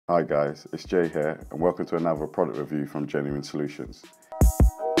Hi guys, it's Jay here and welcome to another product review from Genuine Solutions.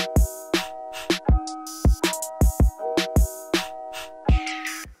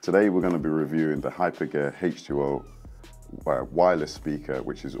 Today we're going to be reviewing the HyperGear H2O Wireless Speaker,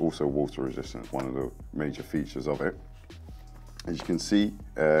 which is also water resistant, one of the major features of it. As you can see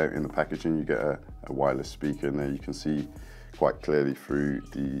in the packaging, you get a wireless speaker in there. You can see quite clearly through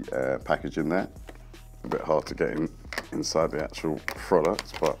the packaging there. A bit hard to get inside the actual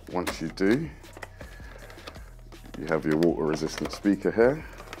product, but once you do, you have your water resistant speaker here.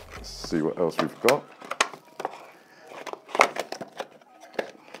 Let's see what else we've got.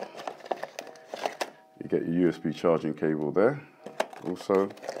 You get your USB charging cable there also,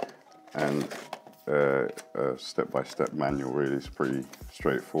 and a step-by-step manual. Really, it's pretty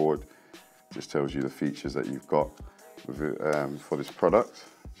straightforward. Just tells you the features that you've got with it, for this product,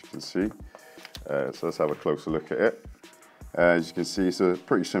 as you can see. So let's have a closer look at it. As you can see, it's a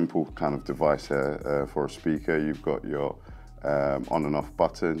pretty simple kind of device here for a speaker. You've got your on and off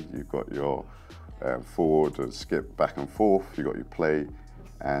button, you've got your forward and skip back and forth, you've got your play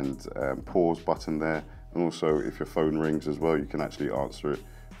and pause button there, and also if your phone rings as well, you can actually answer it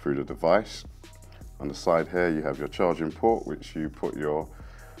through the device. On the side here, you have your charging port, which you put your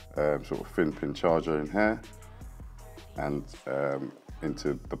sort of thin pin charger in here, and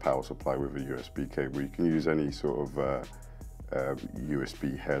into the power supply with a USB cable. You can use any sort of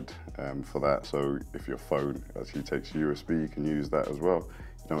USB head for that. So if your phone actually takes USB, you can use that as well.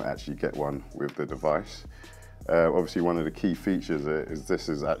 You don't actually get one with the device. Obviously, one of the key features is this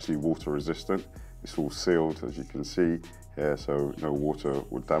is actually water resistant. It's all sealed, as you can see here, so no water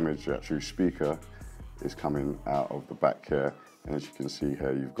would damage the actual speaker. Is coming out of the back here, and as you can see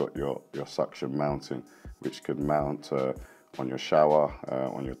here, you've got your suction mounting, which could mount on your shower,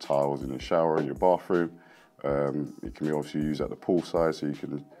 on your tiles in your shower, in your bathroom. It can be obviously used at the pool side, so you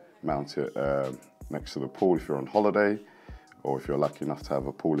can mount it next to the pool if you're on holiday, or if you're lucky enough to have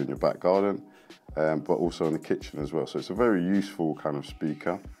a pool in your back garden, but also in the kitchen as well. So it's a very useful kind of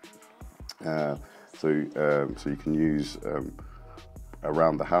speaker. So you can use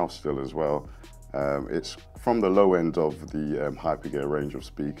around the house still as well. It's from the low end of the HyperGear range of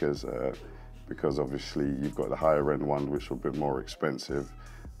speakers, because obviously you've got the higher end one, which will be more expensive.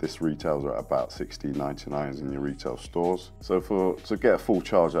 This retails at about $16.99 in your retail stores. So to get a full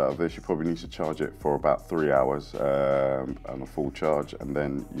charge out of this, you probably need to charge it for about 3 hours on a full charge, and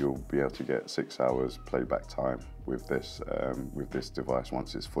then you'll be able to get 6 hours playback time with this device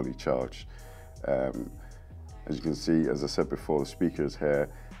once it's fully charged. As you can see, as I said before, the speaker is here.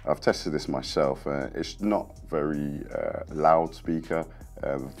 I've tested this myself. It's not very loud speaker.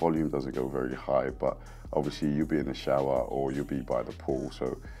 The volume doesn't go very high, but obviously you'll be in the shower or you'll be by the pool,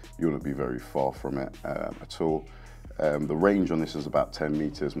 so you won't be very far from it at all. The range on this is about 10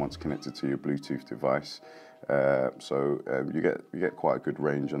 meters once connected to your Bluetooth device. You get quite a good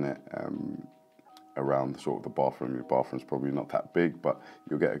range on it around sort of the bathroom. Your bathroom's probably not that big, but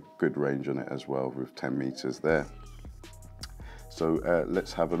you'll get a good range on it as well with 10 meters there. So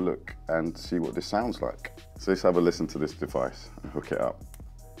let's have a look and see what this sounds like. So let's have a listen to this device and hook it up.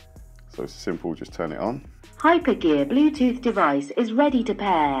 So it's simple, just turn it on. HyperGear Bluetooth device is ready to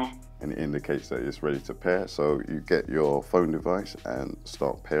pair. And it indicates that it's ready to pair. So you get your phone device and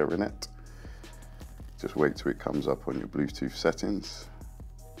start pairing it. Just wait till it comes up on your Bluetooth settings.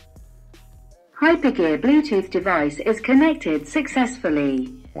 HyperGear Bluetooth device is connected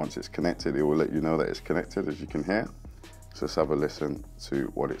successfully. Once it's connected, it will let you know that it's connected, as you can hear. So let's have a listen to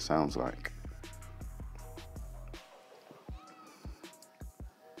what it sounds like.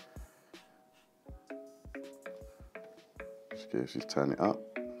 Just turn it up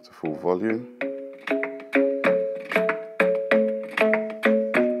to full volume.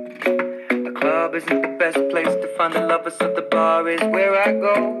 The club isn't the best place to find the lovers, so the bar is where I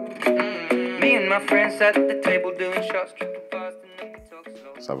go. Me and my friends at the table doing shots, tripping fast, and then we talk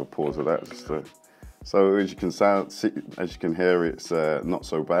slow. Let's have a pause of that. So as you can hear, it's not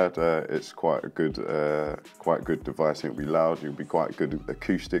so bad. It's quite a good device. It'll be loud. It'll be quite good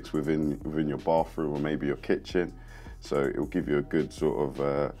acoustics within your bathroom or maybe your kitchen. So it'll give you a good sort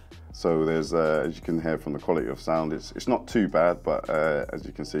of. So there's as you can hear from the quality of sound, it's not too bad, but as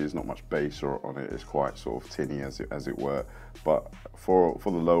you can see, there's not much bass on it. It's quite sort of tinny as it were. But for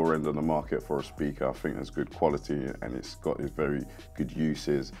the lower end of the market for a speaker, I think there's good quality and it's got very good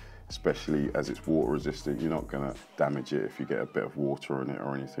uses. Especially as it's water resistant, you're not going to damage it if you get a bit of water on it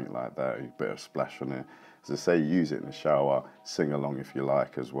or anything like that, a bit of splash on it. As I say, use it in the shower, sing along if you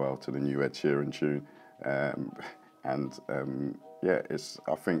like as well to the new Ed Sheeran tune. Yeah,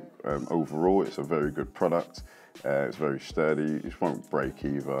 I think overall it's a very good product. It's very sturdy. It won't break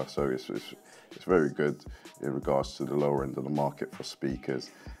either. So it's very good in regards to the lower end of the market for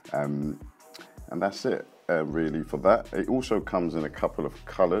speakers. And that's it. Really for that. It also comes in a couple of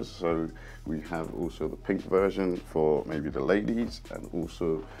colors, so we have also the pink version for maybe the ladies, and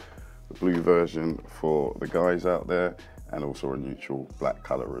also the blue version for the guys out there, and also a neutral black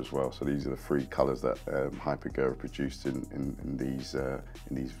color as well. So these are the three colors that HyperGear have produced in these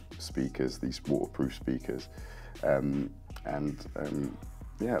speakers, these waterproof speakers.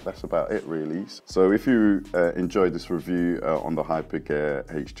 Yeah, that's about it really. So if you enjoyed this review on the HyperGear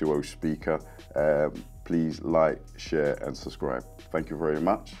H2O speaker, please like, share and subscribe. Thank you very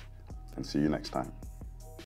much, and see you next time.